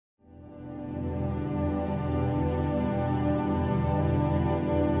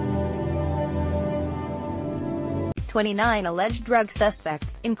29 alleged drug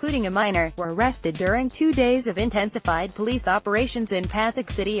suspects, including a minor, were arrested during 2 days of intensified police operations in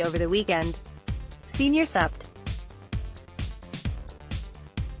Pasig City over the weekend. Senior Supt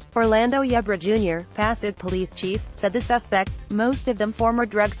Orlando Yebra Jr., Pasig Police Chief, said the suspects, most of them former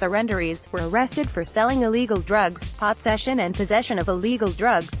drug surrenderees, were arrested for selling illegal drugs, possession and possession of illegal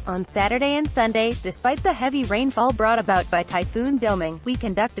drugs, on Saturday and Sunday. Despite the heavy rainfall brought about by Typhoon Domeng, we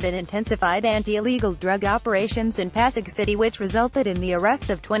conducted an intensified anti-illegal drug operations in Pasig City which resulted in the arrest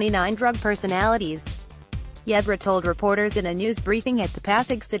of 29 drug personalities. Yebra told reporters in a news briefing at the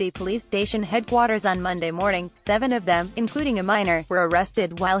Pasig City Police Station headquarters on Monday morning. 7 of them, including a minor, were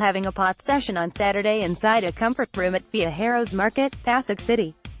arrested while having a pot session on Saturday inside a comfort room at Viajeros Market, Pasig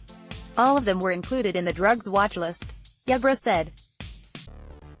City. All of them were included in the drugs watch list. Yebra said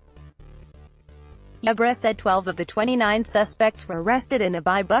 12 of the 29 suspects were arrested in a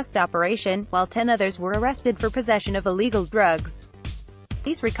buy-bust operation, while 10 others were arrested for possession of illegal drugs.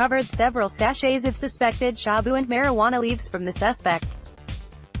 Police recovered several sachets of suspected shabu and marijuana leaves from the suspects.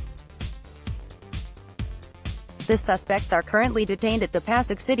 The suspects are currently detained at the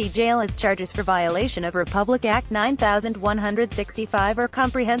Pasig City Jail as charges for violation of Republic Act 9165 or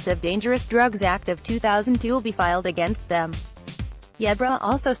Comprehensive Dangerous Drugs Act of 2002 will be filed against them. Yebra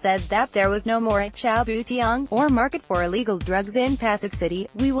also said that there was no more shabu tiang, or market for illegal drugs in Pasig City.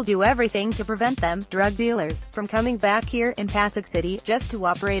 We will do everything to prevent them, drug dealers, from coming back here in Pasig City, just to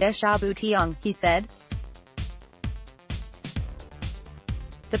operate a shabu tiang, he said.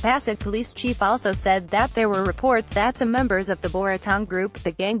 The Pasig Police Chief also said that there were reports that some members of the Boratang group,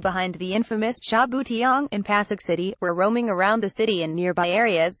 the gang behind the infamous shabu tiang in Pasig City, were roaming around the city and nearby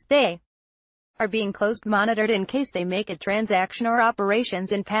areas. They are being closely monitored in case they make a transaction or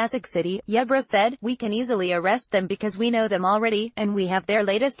operations in Pasig City. Yebra said, we can easily arrest them because we know them already, and we have their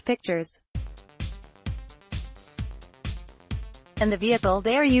latest pictures. And the vehicle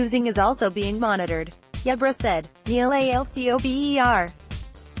they are using is also being monitored. Yebra said, "Nilaclcober."